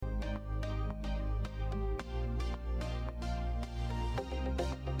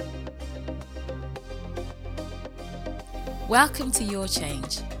Welcome to Your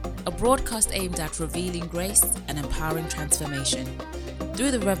Change, a broadcast aimed at revealing grace and empowering transformation.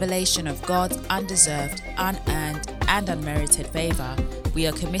 Through the revelation of God's undeserved, unearned, and unmerited favor, we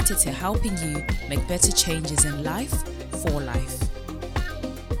are committed to helping you make better changes in life for life.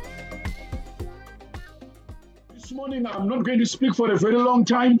 This morning, I'm not going to speak for a very long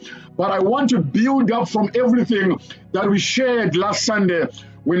time, but I want to build up from everything that we shared last Sunday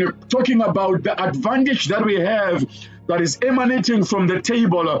when you're talking about the advantage that we have that is emanating from the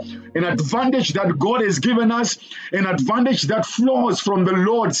table, an advantage that God has given us, an advantage that flows from the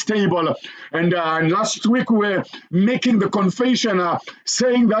Lord's table. And last week we were making the confession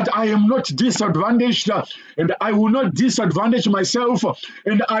saying that I am not disadvantaged and I will not disadvantage myself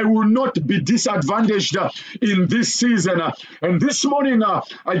and I will not be disadvantaged in this season. And this morning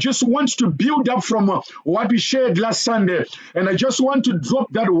I just want to build up from what we shared last Sunday, and I just want to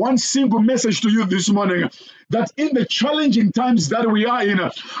drop that one single message to you this morning, that in the challenging times that we are in,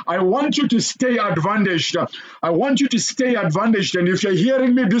 I want you to stay advantaged. I want you to stay advantaged. And if you're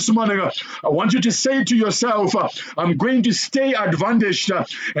hearing me this morning, I want you to say to yourself, I'm going to stay advantaged.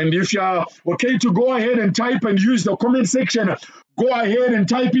 And if you're okay to go ahead and type and use the comment section, go ahead and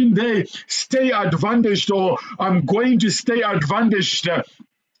type in there, stay advantaged, or I'm going to stay advantaged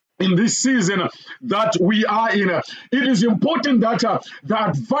in this season that we are in. It is important that the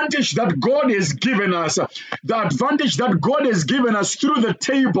advantage that God has given us, the advantage that God has given us through the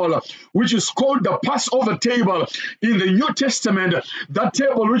table, which is called the Passover table in the New Testament, that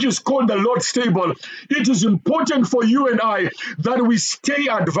table which is called the Lord's table, it is important for you and I that we stay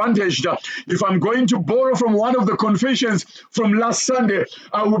advantaged. If I'm going to borrow from one of the confessions from last Sunday,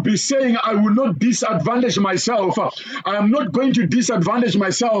 I will be saying I will not disadvantage myself. I am not going to disadvantage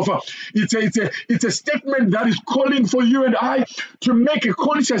myself. It's a statement that is calling for you and I to make a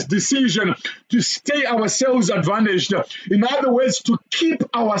conscious decision to stay ourselves advantaged. In other words, to keep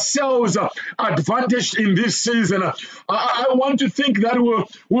ourselves advantaged in this season. I want to think that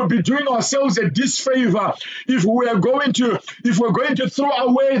we'll be doing ourselves a disfavor if we're going to throw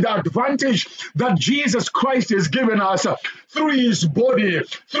away the advantage that Jesus Christ has given us through his body,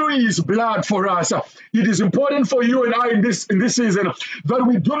 through his blood for us. It is important for you and I in this season that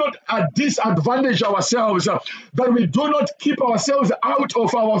we do not disadvantage ourselves, that we do not keep ourselves out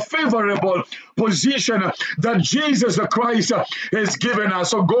of our favorable position that Jesus the Christ has given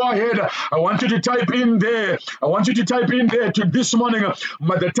us. So go ahead. I want you to type in there. To this morning.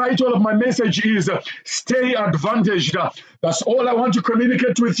 The title of my message is Stay Advantaged. That's all I want to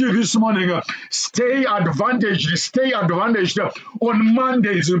communicate with you this morning. Stay advantaged. Stay advantaged. On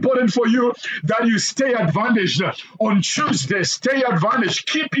Monday, it's important for you that you stay advantaged. On Tuesday, stay advantaged.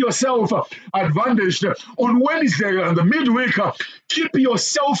 Keep yourself advantaged. On Wednesday, on the midweek, keep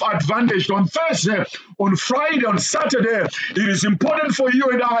yourself advantaged. On Thursday, on Friday, on Saturday, it is important for you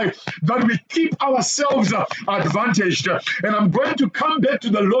and I that we keep ourselves advantaged. And I'm going to come back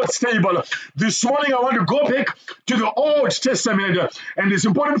to the Lord's table. This morning, I want to go back to the Old Testament. And it's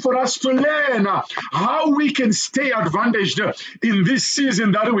important for us to learn how we can stay advantaged in this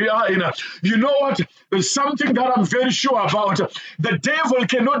season that we are in. You know what? There's something that I'm very sure about. The devil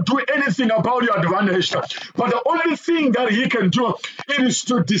cannot do anything about your advantage. But the only thing that he can do is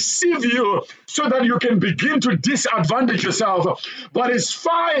to deceive you so that you can begin to disadvantage yourself. But as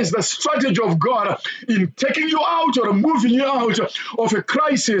far as the strategy of God in taking you out or moving you out of a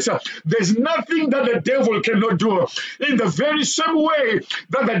crisis, there's nothing that the devil cannot do. In the very same way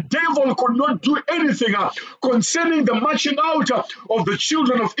that the devil could not do anything concerning the marching out of the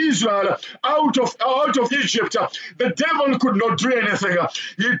children of Israel out of Egypt, the devil could not do anything.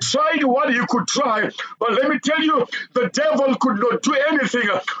 He tried what he could try, but let me tell you, the devil could not do anything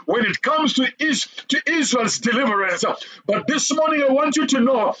when it comes to Israel's deliverance. But this morning I want you to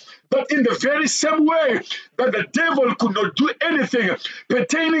know that in the very same way that the devil could not do anything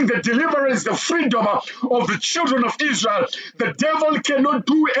pertaining the deliverance, the freedom of the children of Israel, the devil cannot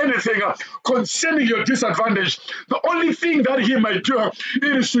do anything concerning your disadvantage. The only thing that he might do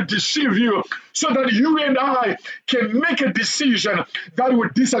is to deceive you so that you and I can make a decision that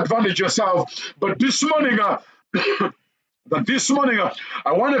would disadvantage yourself. But this morning,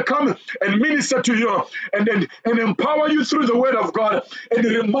 I want to come and minister to you and empower you through the word of God and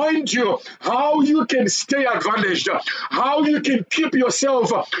remind you how you can stay advantaged, how you can keep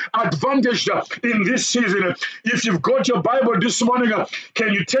yourself advantaged in this season. If you've got your Bible this morning,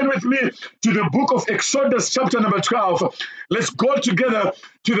 can you turn with me to the book of Exodus chapter number 12? Let's go together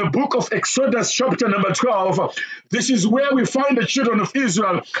to the book of Exodus chapter number 12. This is where we find the children of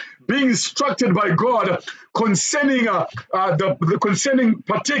Israel being instructed by God concerning concerning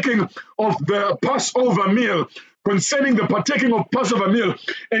partaking of the Passover meal. concerning the partaking of Passover meal.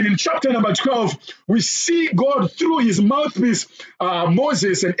 And in chapter number 12, we see God through his mouthpiece,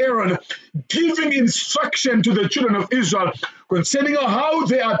 Moses and Aaron, giving instruction to the children of Israel concerning how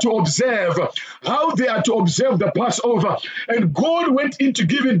they are to observe the Passover. And God went into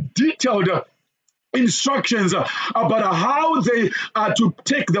giving detailed instructions about how they are to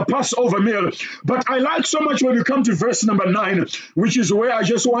take the Passover meal. But I like so much when you come to verse number 9, which is where I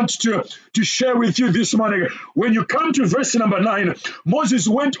just want to share with you this morning. When you come to verse number 9, Moses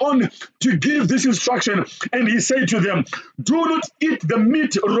went on to give this instruction, and he said to them, do not eat the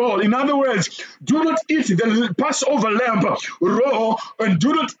meat raw. In other words, do not eat the Passover lamb raw, and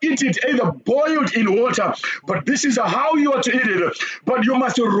do not eat it either boiled in water, but this is how you are to eat it. But you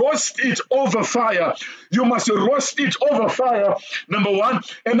must roast it over fire. You must roast it over fire, number one.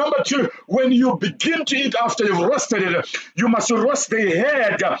 And number two, when you begin to eat after you've roasted it, you must roast the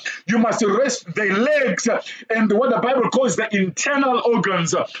head, you must roast the legs, and what the Bible calls the internal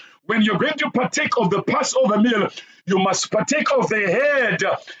organs. When you're going to partake of the Passover meal, you must partake of the head,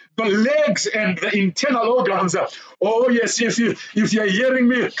 the legs, and the internal organs. Oh yes, if you're hearing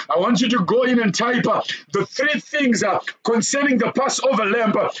me, I want you to go in and type the three things concerning the Passover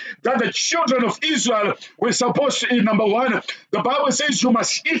lamb that the children of Israel were supposed to eat. Number one, the Bible says you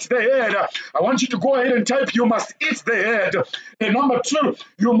must eat the head. I want you to go ahead and type, you must eat the head. And number two,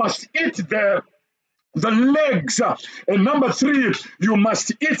 you must eat the legs, and number three, you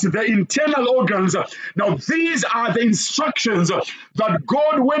must eat the internal organs. Now these are the instructions that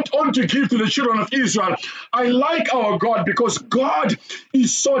God went on to give to the children of Israel. I like our God because God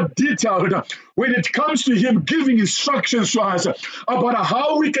is so detailed when it comes to him giving instructions to us about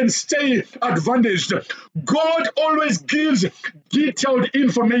how we can stay advantaged. God always gives detailed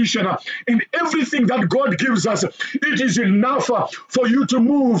information, and everything that God gives us, it is enough for you to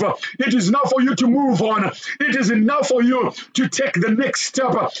move. It is enough for you to move on. It is enough for you to take the next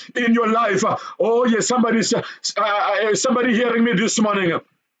step in your life. Oh yes, somebody hearing me this morning.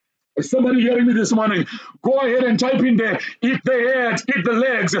 Somebody hearing me this morning, go ahead and type in there, eat the head, eat the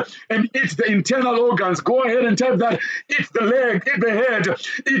legs, and eat the internal organs. Go ahead and type that, eat the leg, eat the head,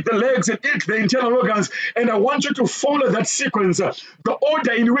 eat the legs, and eat the internal organs. And I want you to follow that sequence, the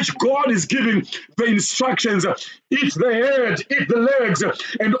order in which God is giving the instructions. Eat the head, eat the legs,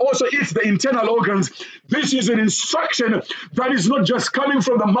 and also eat the internal organs. This is an instruction that is not just coming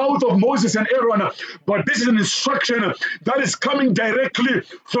from the mouth of Moses and Aaron, but this is an instruction that is coming directly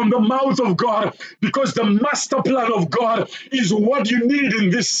from the mouth of God, because the master plan of God is what you need in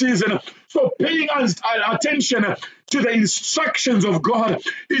this season. So paying attention to the instructions of God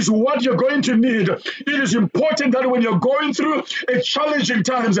is what you're going to need. It is important that when you're going through a challenging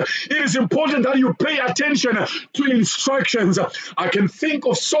times, it is important that you pay attention to instructions. I can think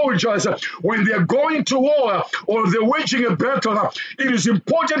of soldiers when they're going to war or they're waging a battle. It is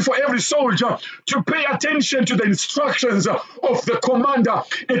important for every soldier to pay attention to the instructions of the commander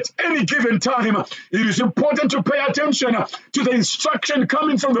at any given time. It is important to pay attention to the instruction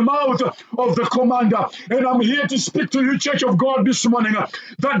coming from the mouth of the commander. And I'm here to speak to you, Church of God, this morning,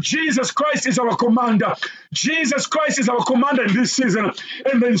 that Jesus Christ is our commander. Jesus Christ is our commander in this season.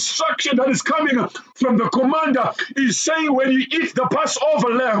 And the instruction that is coming from the commander is saying, when you eat the Passover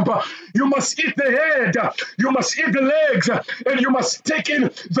lamb, you must eat the head, you must eat the legs, and you must take in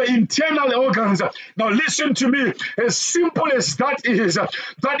the internal organs. Now listen to me, as simple as that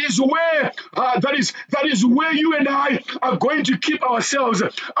is where you and I are going to keep ourselves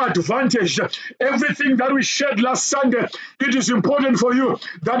advantaged. Everything that we shared last Sunday, it is important for you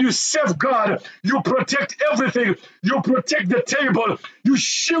that you safeguard, you protect everything, you protect the table, you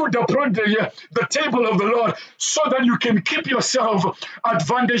shield the table of the Lord, so that you can keep yourself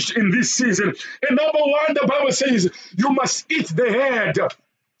advantaged in this season. And number one, the Bible says you must eat the head.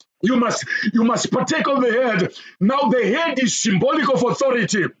 You must partake of the head. Now the head is symbolic of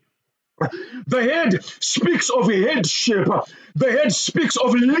authority. The head speaks of headship. The head speaks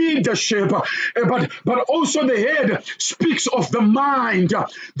of leadership, but also the head speaks of the mind.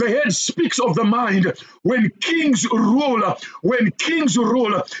 The head speaks of the mind. When kings rule,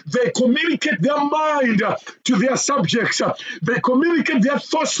 they communicate their mind to their subjects. They communicate their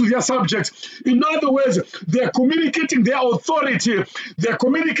thoughts to their subjects. In other words, they're communicating their authority. They're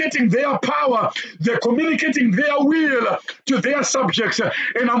communicating their power. They're communicating their will to their subjects.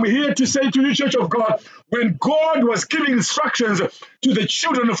 And I'm here to say to you, Church of God, when God was giving instructions instructions to the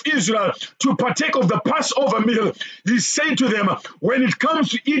children of Israel to partake of the Passover meal, he said to them, when it comes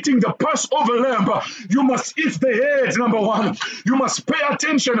to eating the Passover lamb, you must eat the head, number one. You must pay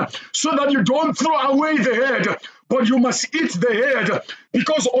attention so that you don't throw away the head, but you must eat the head,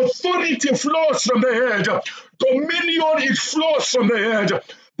 because authority flows from the head. Dominion, it flows from the head.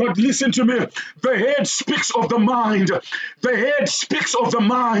 But listen to me, the head speaks of the mind. The head speaks of the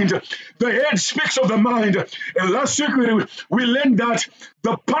mind. The head speaks of the mind. And last week we learned that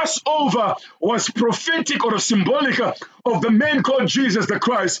the Passover was prophetic or symbolic of the man called Jesus the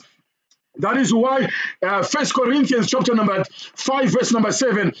Christ. That is why 1 Corinthians chapter number 5 verse number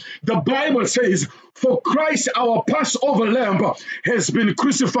 7, the Bible says, for Christ our Passover lamb has been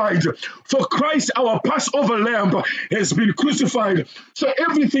crucified. For Christ our Passover lamb has been crucified. So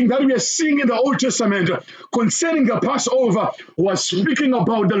everything that we are seeing in the Old Testament concerning the Passover was speaking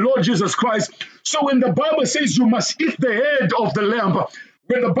about the Lord Jesus Christ. So when the Bible says you must eat the head of the lamb,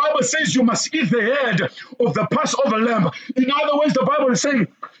 when the Bible says you must eat the head of the Passover lamb, in other words, the Bible is saying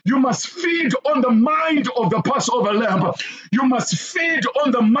you must feed on the mind of the Passover lamb. You must feed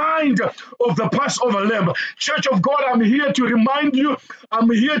on the mind of the Passover lamb. Church of God, I'm here to remind you, I'm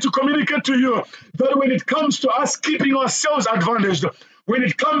here to communicate to you that when it comes to us keeping ourselves advantaged, when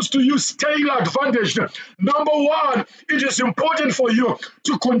it comes to you staying advantaged, number one, it is important for you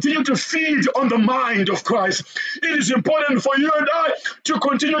to continue to feed on the mind of Christ. It is important for you and I to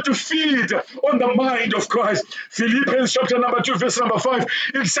continue to feed on the mind of Christ. Philippians chapter number 2, verse number 5,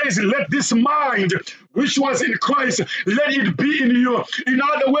 it says, let this mind which was in Christ, let it be in you. In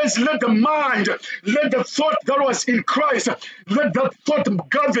other words, let the mind, let the thought that was in Christ, let that thought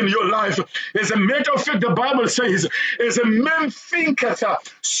govern your life. As a matter of fact, the Bible says, as a man thinketh,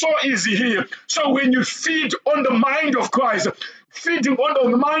 so is he. So when you feed on the mind of Christ, feeding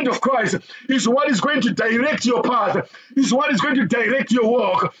on the mind of Christ is what is going to direct your path, is what is going to direct your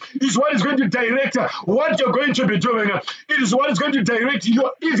walk, is what is going to direct what you're going to be doing. It is what is going to direct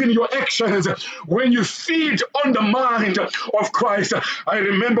even your actions when you feed on the mind of Christ. I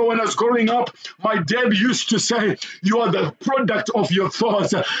remember when I was growing up, my dad used to say, you are the product of your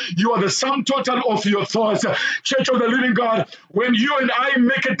thoughts. You are the sum total of your thoughts. Church of the Living God, when you and I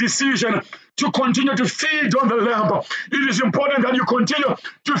make a decision to continue to feed on the lamb, it is important that you continue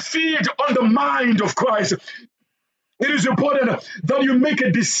to feed on the mind of Christ. It is important that you make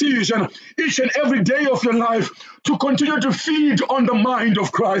a decision each and every day of your life to continue to feed on the mind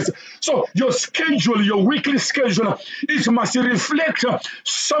of Christ. So your schedule, your weekly schedule, it must reflect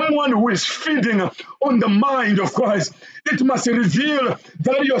someone who is feeding on the mind of Christ. It must reveal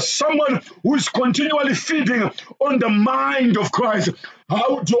that you're someone who is continually feeding on the mind of Christ.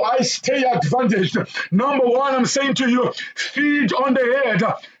 How do I stay advantaged? Number one, I'm saying to you, feed on the head.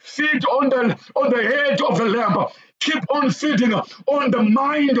 Feed on the head of the lamb. Keep on feeding on the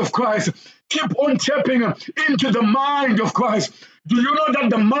mind of Christ. Keep on tapping into the mind of Christ. Do you know that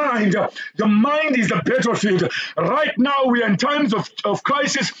the mind is the battlefield? Right now we are in times of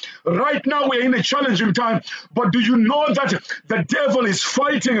crisis. Right now we are in a challenging time. But do you know that the devil is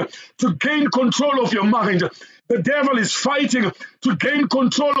fighting to gain control of your mind? The devil is fighting to gain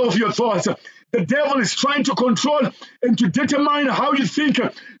control of your thoughts. The devil is trying to control and to determine how you think,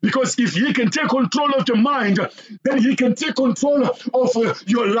 because if he can take control of your mind, then he can take control of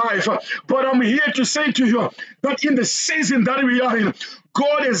your life. But I'm here to say to you that in the season that we are in,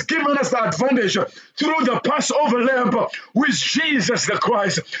 God has given us the advantage through the Passover lamb with Jesus the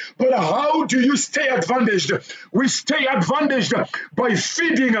Christ. But how do you stay advantaged? We stay advantaged by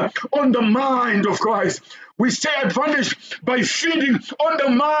feeding on the mind of Christ. We stay advantaged by feeding on the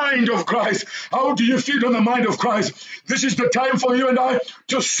mind of Christ. How do you feed on the mind of Christ? This is the time for you and I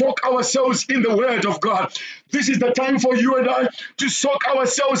to soak ourselves in the Word of God. This is the time for you and I to soak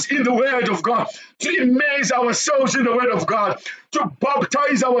ourselves in the Word of God, to immerse ourselves in the Word of God, to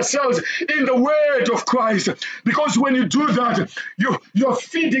baptize ourselves in the Word of Christ. Because when you do that, you're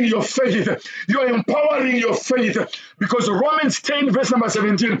feeding your faith. You're empowering your faith. Because Romans 10 verse number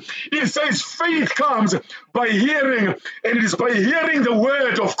 17, it says faith comes by hearing, and it is by hearing the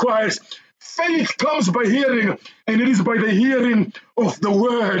Word of Christ. Faith comes by hearing, and it is by the hearing of the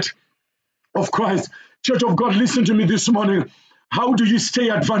Word of Christ. Church of God, listen to me this morning. How do you stay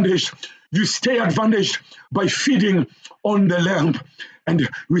advantaged? You stay advantaged by feeding on the lamb. And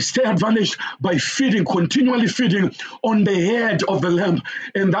we stay advantaged by feeding, continually feeding on the head of the lamb.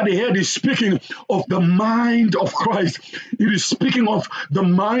 And that head is speaking of the mind of Christ. It is speaking of the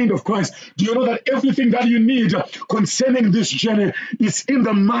mind of Christ. Do you know that everything that you need concerning this journey is in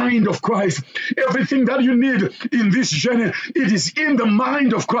the mind of Christ? Everything that you need in this journey, it is in the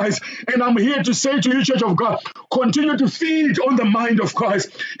mind of Christ. And I'm here to say to you, Church of God, continue to feed on the mind of Christ.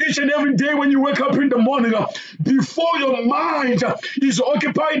 Each and every day when you wake up in the morning, before your mind is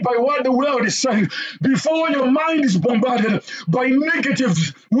occupied by what the world is saying, before your mind is bombarded by negative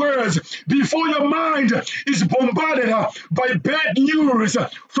words, before your mind is bombarded by bad news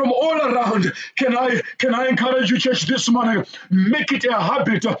from all around, can I encourage you, church, this morning? Make it a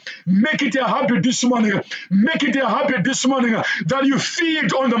habit. Make it a habit this morning. Make it a habit this morning that you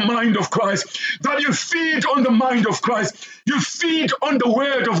feed on the mind of Christ. That you feed on the mind of Christ. You feed on the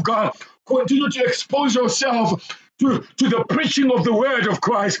word of God. Continue to expose yourself to the preaching of the word of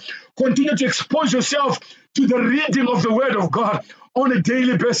Christ. Continue to expose yourself to the reading of the word of God on a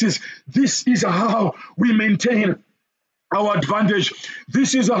daily basis. This is how we maintain our advantage.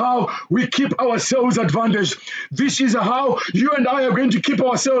 This is how we keep ourselves advantage. This is how you and I are going to keep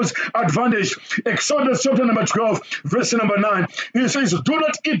ourselves advantage. Exodus chapter number 12, verse number 9. It says, do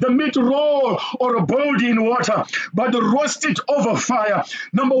not eat the meat raw or boiled in water, but roast it over fire.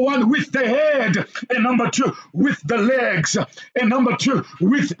 Number one, with the head. And number two, with the legs. And number two,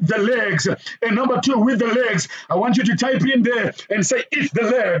 with the legs. And number two, with the legs. I want you to type in there and say, eat the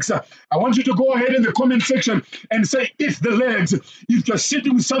legs. I want you to go ahead in the comment section and say, eat the legs. If you're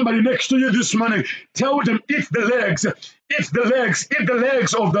sitting with somebody next to you this morning, tell them, eat the legs. Eat the legs. Eat the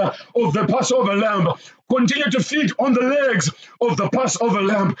legs of the Passover lamb. Continue to feed on the legs of the Passover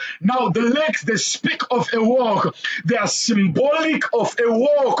lamb. Now, the legs, they speak of a walk. They are symbolic of a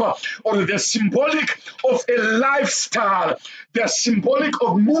walk, or they're symbolic of a lifestyle. They're symbolic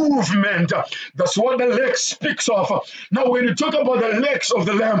of movement. That's what the leg speaks of. Now, when you talk about the legs of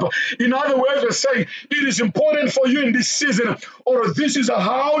the lamb, in other words, we're saying it is important for you in this season, or this is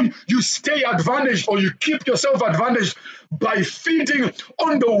how you stay advantaged, or you keep yourself advantaged by feeding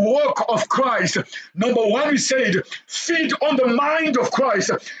on the work of Christ. Number one, we said, feed on the mind of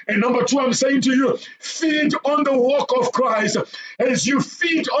Christ. And number two, I'm saying to you, feed on the work of Christ. As you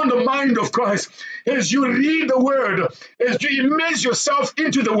feed on the mind of Christ, as you read the word, as you immerse yourself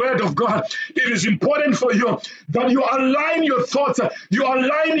into the word of God, it is important for you that you align your thoughts, you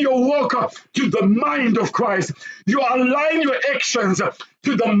align your work to the mind of Christ. You align your actions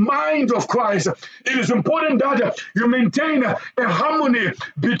to the mind of Christ. It is important that you maintain a harmony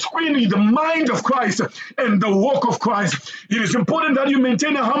between the mind of Christ and the work of Christ. It is important that you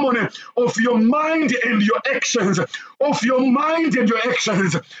maintain a harmony of your mind and your actions, of your mind and your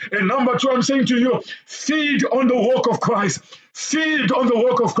actions. And number two, I'm saying to you, feed on the work of Christ. Feed on the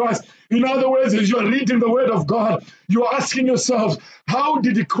work of Christ. In other words, as you're reading the word of God, you're asking yourself, how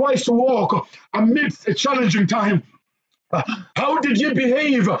did Christ walk amidst a challenging time? How did he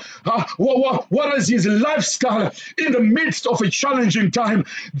behave? What is his lifestyle in the midst of a challenging time?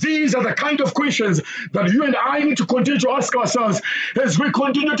 These are the kind of questions that you and I need to continue to ask ourselves as we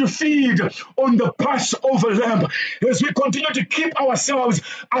continue to feed on the Passover lamb, as we continue to keep ourselves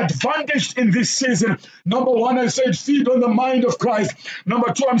advantaged in this season. Number one, I said, feed on the mind of Christ.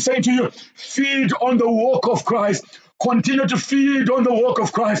 Number two, I'm saying to you, feed on the work of Christ. Continue to feed on the work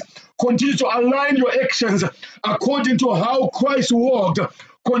of Christ. Continue to align your actions according to how Christ walked.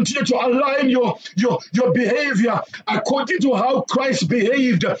 Continue to align your behavior according to how Christ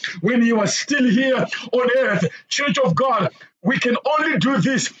behaved when he was still here on earth. Church of God, we can only do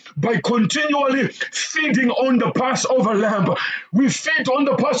this by continually feeding on the Passover lamb. We feed on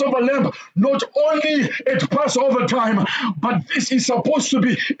the Passover lamb not only at Passover time, but this is supposed to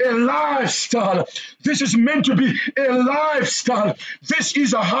be a lifestyle. This is meant to be a lifestyle. This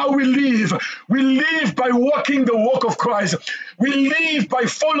is how we live. We live by walking the walk of Christ. We live by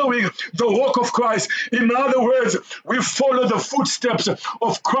following the walk of Christ. In other words, we follow the footsteps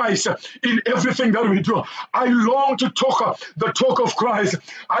of Christ in everything that we do. I long to talk the talk of Christ.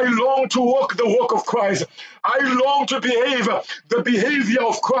 I long to walk the walk of Christ. I long to behave the behavior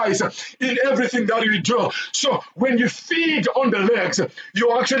of Christ in everything that we do. So when you feed on the legs,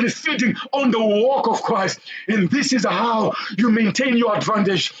 you're actually feeding on the walk of Christ. And this is how you maintain your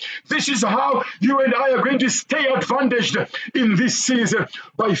advantage. This is how you and I are going to stay advantaged in this season,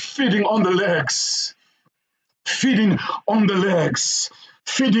 by feeding on the legs. Feeding on the legs.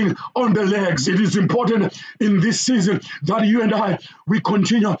 Feeding on the legs. It is important in this season that you and I, we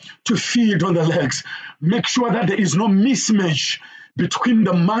continue to feed on the legs. Make sure that there is no mismatch between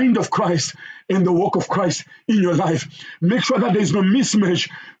the mind of Christ and the work of Christ in your life. Make sure that there is no mismatch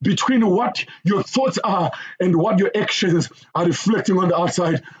between what your thoughts are and what your actions are reflecting on the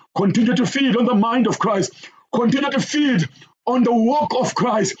outside. Continue to feed on the mind of Christ. Continue to feed on the work of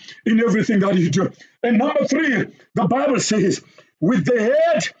Christ in everything that you do. And number 3, the Bible says, with the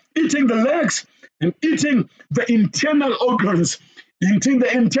head eating the legs and eating the internal organs. Eating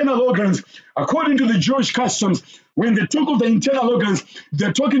the internal organs, according to the Jewish customs, when they talk of the internal organs,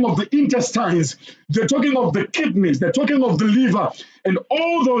 they're talking of the intestines, they're talking of the kidneys, they're talking of the liver, and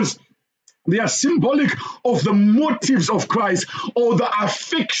all those, they are symbolic of the motives of Christ or the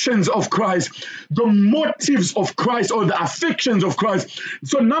affections of Christ. The motives of Christ or the affections of Christ.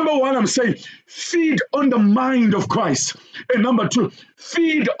 So number 1, I'm saying, feed on the mind of Christ. And number 2,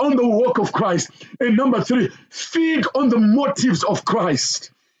 feed on the work of Christ. And number 3, feed on the motives of Christ.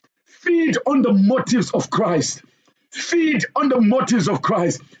 Feed on the motives of Christ. Feed on the motives of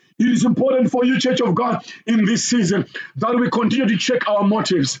Christ. It is important for you, Church of God, in this season, that we continue to check our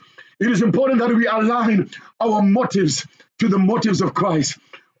motives. It is important that we align our motives to the motives of Christ.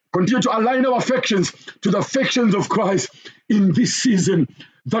 Continue to align our affections to the affections of Christ in this season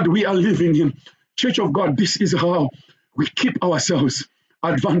that we are living in. Church of God, this is how we keep ourselves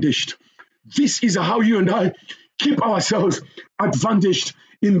advantaged. This is how you and I keep ourselves advantaged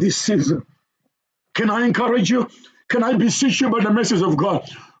in this season. Can I encourage you? Can I beseech you by the message of God?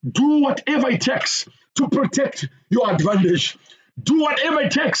 Do whatever it takes to protect your advantage. Do whatever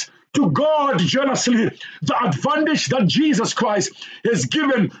it takes to guard jealously the advantage that Jesus Christ has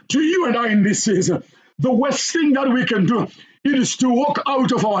given to you and I in this season. The worst thing that we can do, it is to walk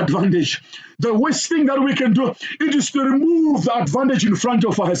out of our advantage. The worst thing that we can do, it is to remove the advantage in front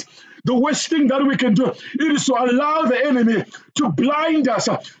of us. The worst thing that we can do, it is to allow the enemy to blind us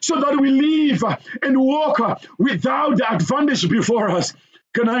so that we live and walk without the advantage before us.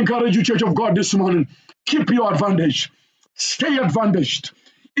 Can I encourage you, Church of God, this morning? Keep your advantage. Stay advantaged.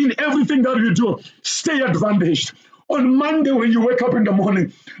 In everything that you do, stay advantaged. On Monday, when you wake up in the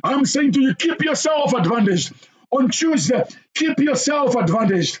morning, I'm saying to you, keep yourself advantaged. On Tuesday, keep yourself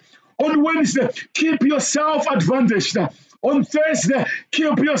advantaged. On Wednesday, keep yourself advantaged. On Thursday,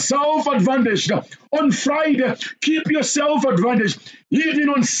 keep yourself advantaged. On Friday, keep yourself advantaged. Even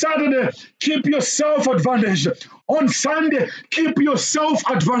on Saturday, keep yourself advantaged. On Sunday, keep yourself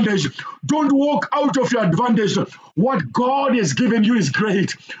advantaged. Don't walk out of your advantage. What God has given you is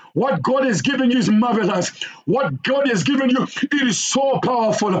great. What God has given you is marvelous. What God has given you, it is so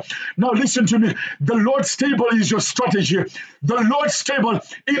powerful. Now listen to me. The Lord's table is your strategy. The Lord's table,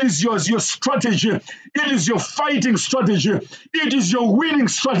 it is your strategy. It is your fighting strategy. It is your winning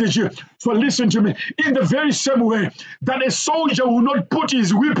strategy. So listen to me. In the very same way that a soldier will not put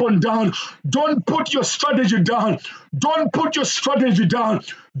his weapon down, don't put your strategy down. Don't put your strategy down.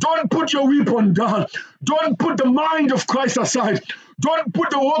 Don't put your weapon down. Don't put the mind of Christ aside. Don't put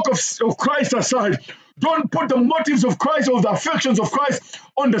the work of Christ aside. Don't put the motives of Christ or the affections of Christ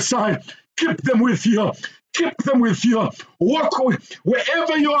on the side. Keep them with you. Keep them with you. Walk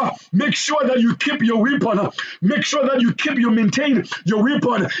wherever you are. Make sure that you keep your weapon. Make sure that you maintain your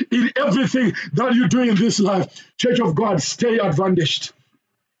weapon in everything that you do in this life. Church of God, stay advantaged.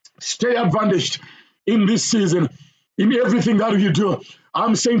 Stay advantaged in this season, in everything that you do.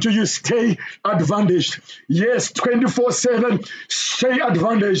 I'm saying to you, stay advantaged. Yes, 24/7, stay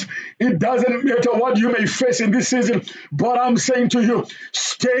advantaged. It doesn't matter what you may face in this season, but I'm saying to you,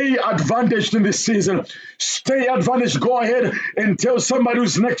 stay advantaged in this season. Stay advantaged. Go ahead and tell somebody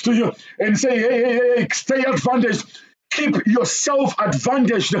who's next to you and say, hey, stay advantaged. Keep yourself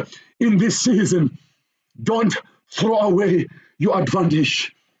advantaged in this season. Don't throw away your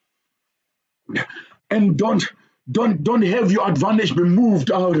advantage. And don't have your advantage be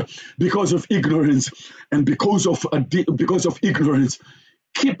moved out because of ignorance and because of ignorance.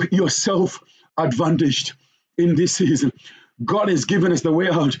 Keep yourself advantaged in this season. God has given us the way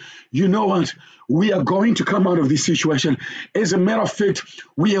out. You know what? We are going to come out of this situation. As a matter of fact,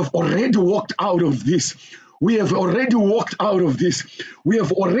 we have already walked out of this. We have already walked out of this. We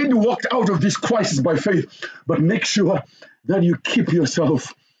have already walked out of this crisis by faith. But make sure that you keep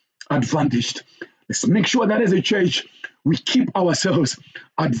yourself advantaged. Let's make sure that as a church, we keep ourselves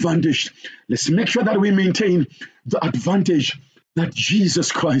advantaged. Let's make sure that we maintain the advantage that Jesus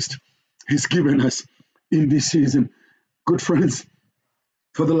Christ has given us in this season. Good friends,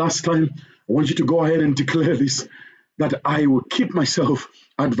 for the last time, I want you to go ahead and declare this, that I will keep myself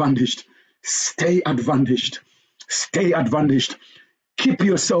advantaged. Stay advantaged. Stay advantaged. Keep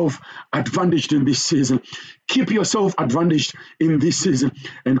yourself advantaged in this season. Keep yourself advantaged in this season.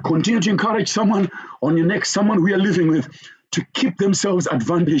 And continue to encourage someone on your next, someone we are living with, to keep themselves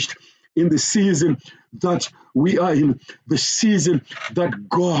advantaged in the season that we are in, the season that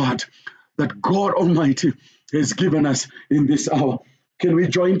God Almighty has given us in this hour. Can we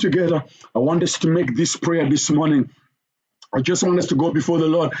join together? I want us to make this prayer this morning. I just want us to go before the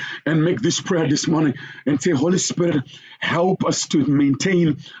Lord and make this prayer this morning and say, Holy Spirit, help us to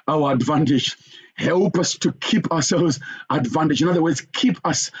maintain our advantage. Help us to keep ourselves advantaged. In other words, keep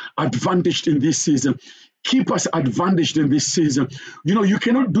us advantaged in this season. Keep us advantaged in this season. You know, you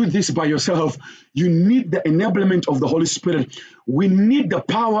cannot do this by yourself. You need the enablement of the Holy Spirit. We need the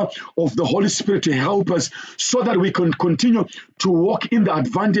power of the Holy Spirit to help us so that we can continue to walk in the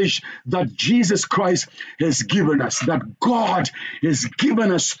advantage that Jesus Christ has given us, that God has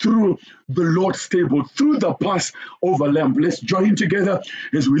given us through the Lord's table, through the Passover lamb. Let's join together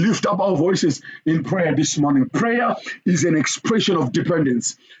as we lift up our voices in prayer this morning. Prayer is an expression of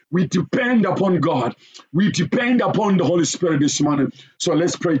dependence. We depend upon God. We depend upon the Holy Spirit this morning. So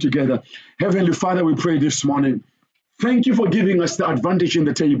let's pray together. Heavenly Father, we pray this morning. Thank you for giving us the advantage in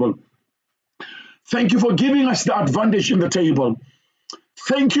the table. Thank you for giving us the advantage in the table.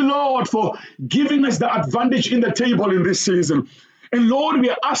 Thank you, Lord, for giving us the advantage in the table in this season. And Lord, we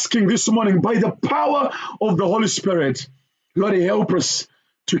are asking this morning by the power of the Holy Spirit, Lord, help us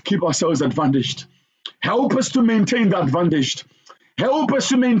to keep ourselves advantaged. Help us to maintain the advantage. Help us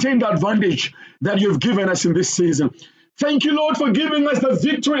to maintain the advantage that you've given us in this season. Thank you, Lord, for giving us the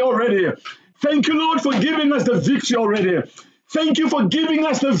victory already. Thank you, Lord, for giving us the victory already. Thank you for giving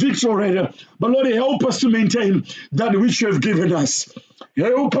us the victory already. But Lord, help us to maintain that which you have given us.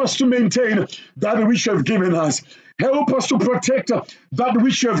 Help us to maintain that which you have given us. Help us to protect that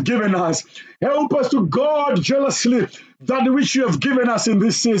which you have given us. Help us to guard jealously that which you have given us in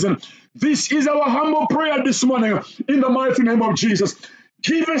this season. This is our humble prayer this morning in the mighty name of Jesus.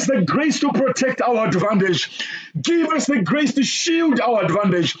 Give us the grace to protect our advantage. Give us the grace to shield our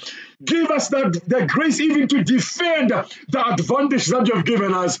advantage. Give us the grace even to defend the advantage that you have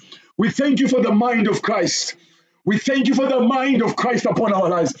given us. We thank you for the mind of Christ. We thank you for the mind of Christ upon our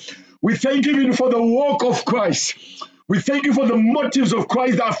lives. We thank you even for the work of Christ. We thank you for the motives of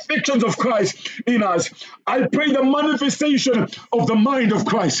Christ, the affections of Christ in us. I pray the manifestation of the mind of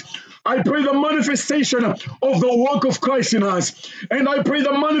Christ. I pray the manifestation of the work of Christ in us. And I pray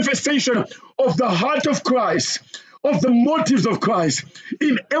the manifestation of the heart of Christ, of the motives of Christ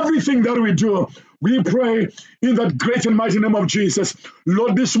in everything that we do. We pray in that great and mighty name of Jesus.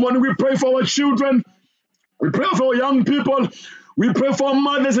 Lord, this morning we pray for our children. We pray for our young people. We pray for our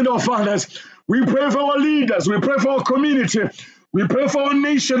mothers and our fathers. We pray for our leaders. We pray for our community. We pray for our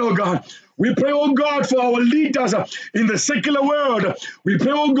nation, oh God. We pray, oh God, for our leaders in the secular world. We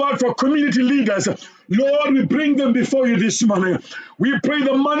pray, oh God, for community leaders. Lord, we bring them before you this morning. We pray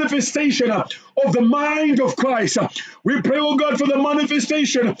the manifestation of the mind of Christ. We pray, oh God, for the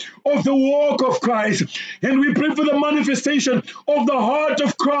manifestation of the work of Christ. And we pray for the manifestation of the heart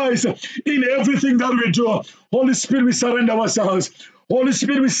of Christ in everything that we do. Holy Spirit, we surrender ourselves. Holy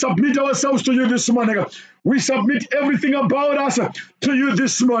Spirit, we submit ourselves to you this morning. We submit everything about us to you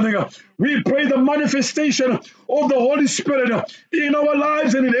this morning. We pray the manifestation of the Holy Spirit in our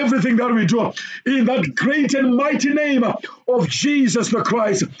lives and in everything that we do. In that great and mighty name of Jesus the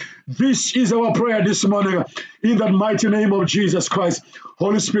Christ. This is our prayer this morning. In that mighty name of Jesus Christ.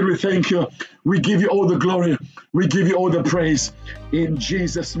 Holy Spirit, we thank you. We give you all the glory. We give you all the praise. In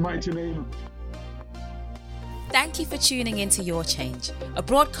Jesus' mighty name. Thank you for tuning into Your Change, a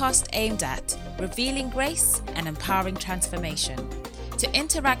broadcast aimed at revealing grace and empowering transformation. To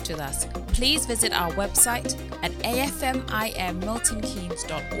interact with us, please visit our website at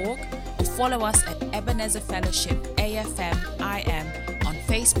afmimmiltonkeynes.org or follow us at Ebenezer Fellowship AFMIM on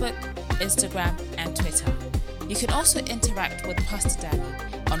Facebook, Instagram, and Twitter. You can also interact with Pastor Danny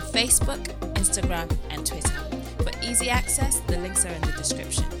on Facebook, Instagram, and Twitter. For easy access, the links are in the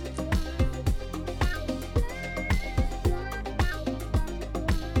description.